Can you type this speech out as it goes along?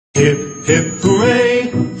Hip, hip,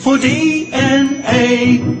 hooray for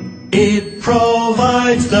DNA. It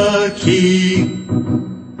provides the key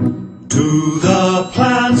to the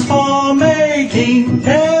plans for making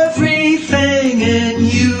everything in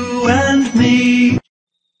you and me.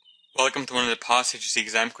 Welcome to one of the past HSC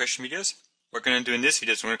exam question videos. What we're going to do in this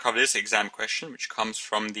video is we're going to cover this exam question, which comes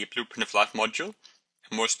from the Blueprint of Life module,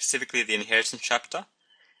 and more specifically the Inheritance chapter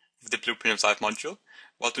of the Blueprint of Life module.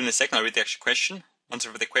 What I'll do in a second, I'll read the actual question. Once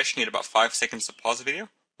I've read the question, you get about 5 seconds to pause the video.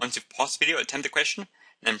 Once you've paused the video, attempt the question,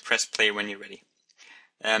 and then press play when you're ready.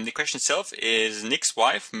 The question itself is: Nick's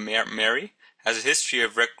wife, Mary, has a history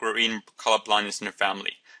of red-green colorblindness in her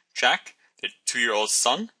family. Jack, their 2-year-old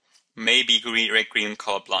son, may be red-green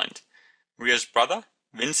colorblind. Maria's brother,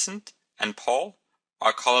 Vincent, and Paul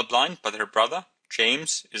are colorblind, but her brother,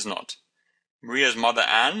 James, is not. Maria's mother,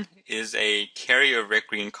 Anne, is a carrier of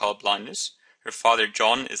red-green colorblindness. Her father,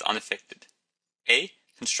 John, is unaffected. A.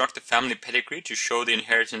 Construct a family pedigree to show the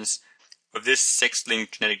inheritance of this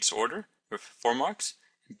sex-linked genetic disorder, with 4 marks.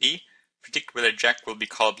 B. Predict whether Jack will be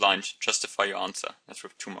colorblind. Justify your answer. That's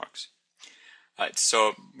worth 2 marks. Alright,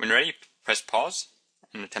 so when ready, press pause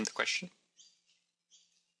and attempt the question.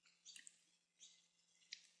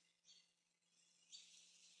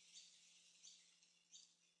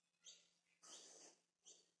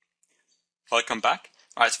 Welcome back.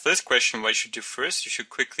 Alright, so for this question, what you should do first, you should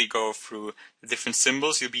quickly go through the different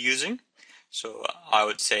symbols you'll be using. So I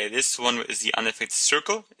would say this one is the unaffected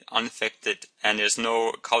circle, unaffected, and there's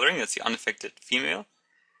no coloring, that's the unaffected female.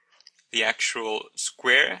 The actual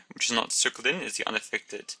square, which is not circled in, is the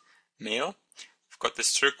unaffected male. We've got the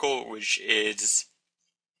circle, which is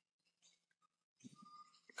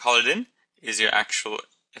colored in, is your actual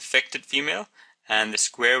affected female, and the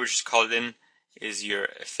square, which is colored in, is your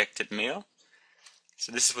affected male.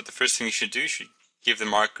 So this is what the first thing you should do. You should give the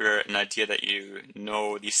marker an idea that you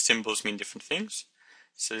know these symbols mean different things.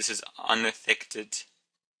 So this is unaffected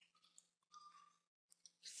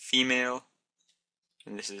female,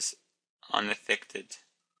 and this is unaffected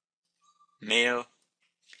male.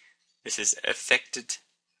 This is affected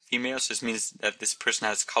female, so this means that this person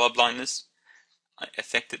has color blindness.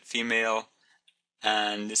 Affected female,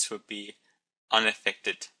 and this would be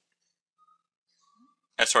unaffected.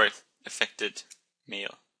 Affected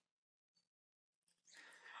male.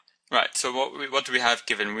 Right, so what do we have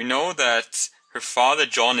given? We know that her father,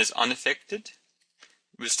 John, is unaffected.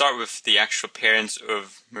 We'll start with the actual parents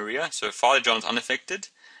of Maria. So her father, John, is unaffected,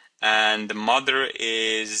 and the mother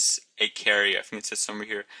is a carrier. I think it says somewhere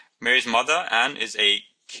here. Mary's mother, Anne, is a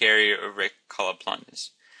carrier of red color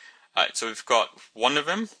blindness. Alright, so we've got one of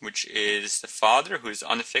them, which is the father, who is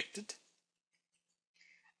unaffected.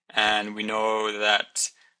 And we know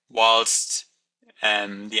that whilst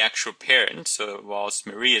the actual parent, so whilst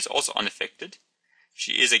Marie is also unaffected,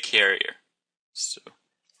 she is a carrier. So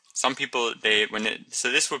some people,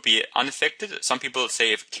 so this would be unaffected. Some people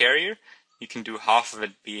say if carrier, you can do half of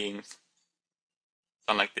it being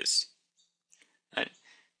done like this. And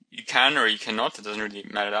you can or you cannot, it doesn't really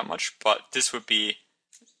matter that much, but this would be,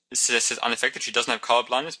 this says unaffected, she doesn't have color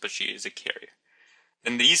blindness, but she is a carrier.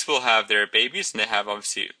 Then these will have their babies, and they have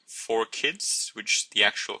obviously 4 kids, which the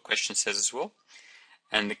actual question says as well.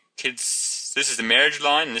 And the kids, this is the marriage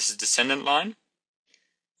line, and this is descendant line.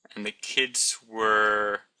 And the kids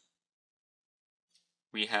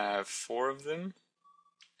we have 4 of them.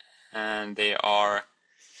 And they are,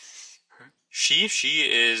 she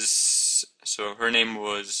is, so her name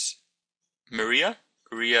was Maria.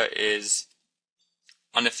 Maria is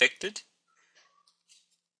unaffected.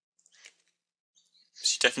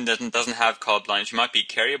 She definitely doesn't have color blindness. She might be a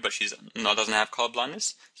carrier, but doesn't have color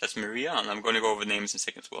blindness. So that's Maria, and I'm going to go over the names in a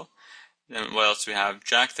second as well. Then what else do we have?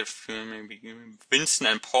 Jack, Vincent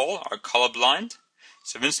and Paul are colorblind.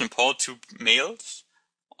 So Vincent and Paul, 2 males,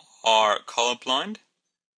 are colorblind.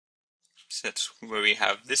 So that's where we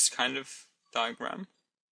have this kind of diagram.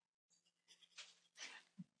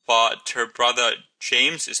 But her brother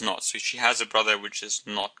James is not. So she has a brother who is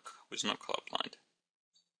not colorblind.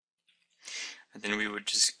 And then we would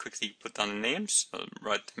just quickly put down the names. I'll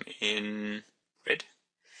write them in red.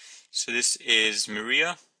 So this is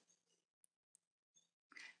Maria.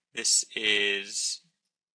 This is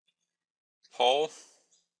Paul.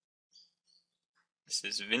 This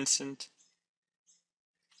is Vincent.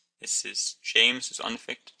 This is James, who's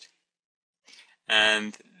unaffected.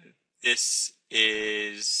 And this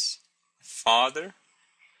is father,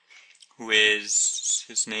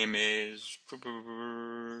 his name is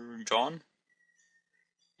John.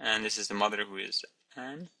 And this is the mother, who is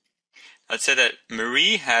Anne. I'd say that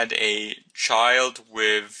Marie had a child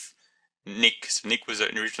with Nick. So Nick was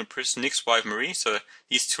an original person. Nick's wife Marie. So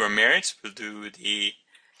these two are married. So we'll do the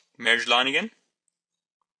marriage line again.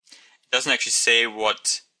 It doesn't actually say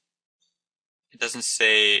what. It doesn't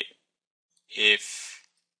say if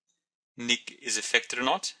Nick is affected or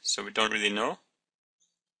not. So we don't really know.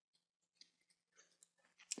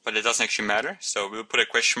 But it doesn't actually matter. So we'll put a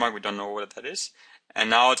question mark. We don't know what that is. And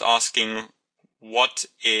now it's asking what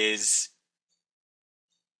is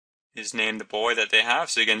his name, the boy that they have.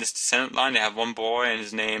 So again, this descendant line, they have one boy and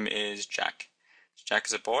his name is Jack. So Jack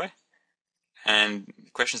is a boy. And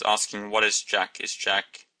the question is asking, what is Jack? Is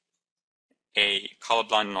Jack a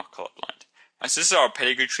colorblind or not colorblind? Right, so this is our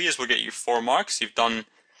pedigree tree. This will get you 4 marks. You've done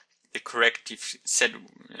the correct, you've said,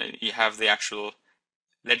 you have the actual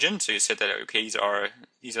legend. So you said that, okay, these are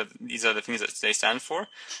the things that they stand for.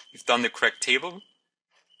 You've done the correct table.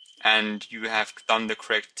 And you have done the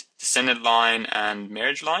correct descendant line and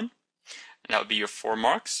marriage line. And that would be your 4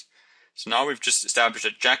 marks. So now we've just established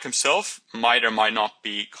that Jack himself might or might not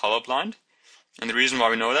be colorblind. And the reason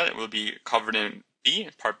why we know that, it will be covered in B,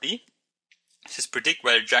 part B. It says predict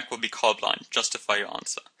whether Jack will be colorblind. Justify your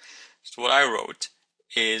answer. So what I wrote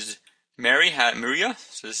is Maria,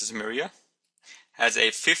 so this is Maria, has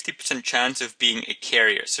a 50% chance of being a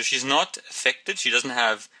carrier. So she's not affected. She doesn't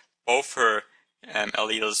have both her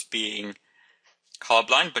alleles being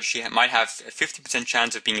colorblind, but she might have a 50%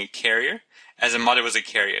 chance of being a carrier, as her mother was a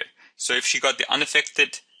carrier. So if she got the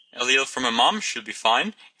unaffected allele from her mom, she'll be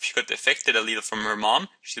fine. If she got the affected allele from her mom,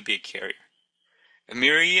 she'll be a carrier.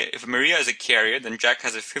 If Maria is a carrier, then Jack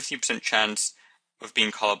has a 50% chance of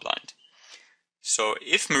being colorblind. So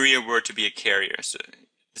if Maria were to be a carrier, so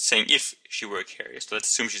it's saying if she were a carrier, so let's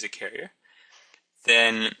assume she's a carrier,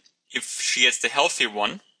 then if she gets the healthy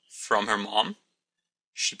one from her mom,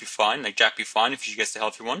 she'd be fine, like Jack be fine if she gets the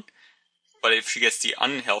healthy one. But if she gets the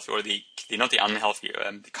unhealthy, or the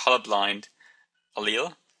colorblind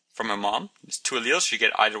allele from her mom, there's 2 alleles, she'll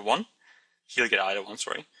get either one.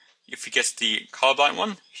 Sorry. If he gets the colorblind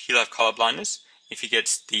one, he'll have colorblindness. If he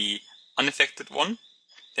gets the unaffected one,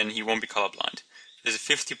 then he won't be colorblind. There's a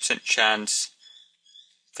 50% chance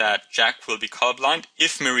that Jack will be colorblind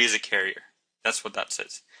if Marie is a carrier. That's what that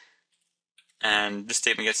says. And this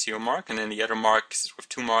statement gets you a mark, and then the other mark is with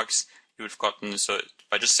 2 marks. You would have gotten, so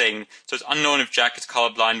by just saying, so it's unknown if Jack is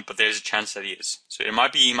colorblind, but there's a chance that he is. So he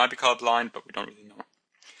might be colorblind, but we don't really know.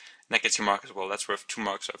 And that gets you a mark as well. That's worth 2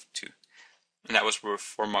 marks out of 2. And that was worth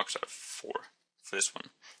 4 marks out of 4 for this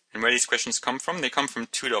one. And where these questions come from, they come from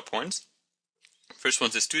 2 dot points. First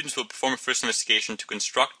one says students will perform a first investigation to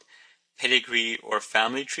construct pedigree or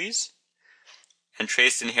family trees and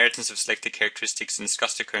trace the inheritance of selected characteristics and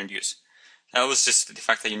discuss their current use. That was just the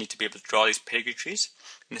fact that you need to be able to draw these pedigree trees.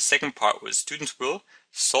 And the second part was students will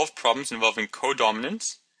solve problems involving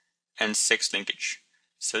codominance and sex linkage.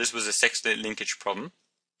 So this was a sex linkage problem.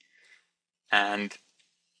 And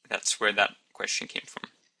that's where that question came from.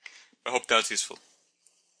 I hope that was useful.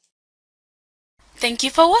 Thank you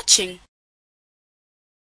for watching.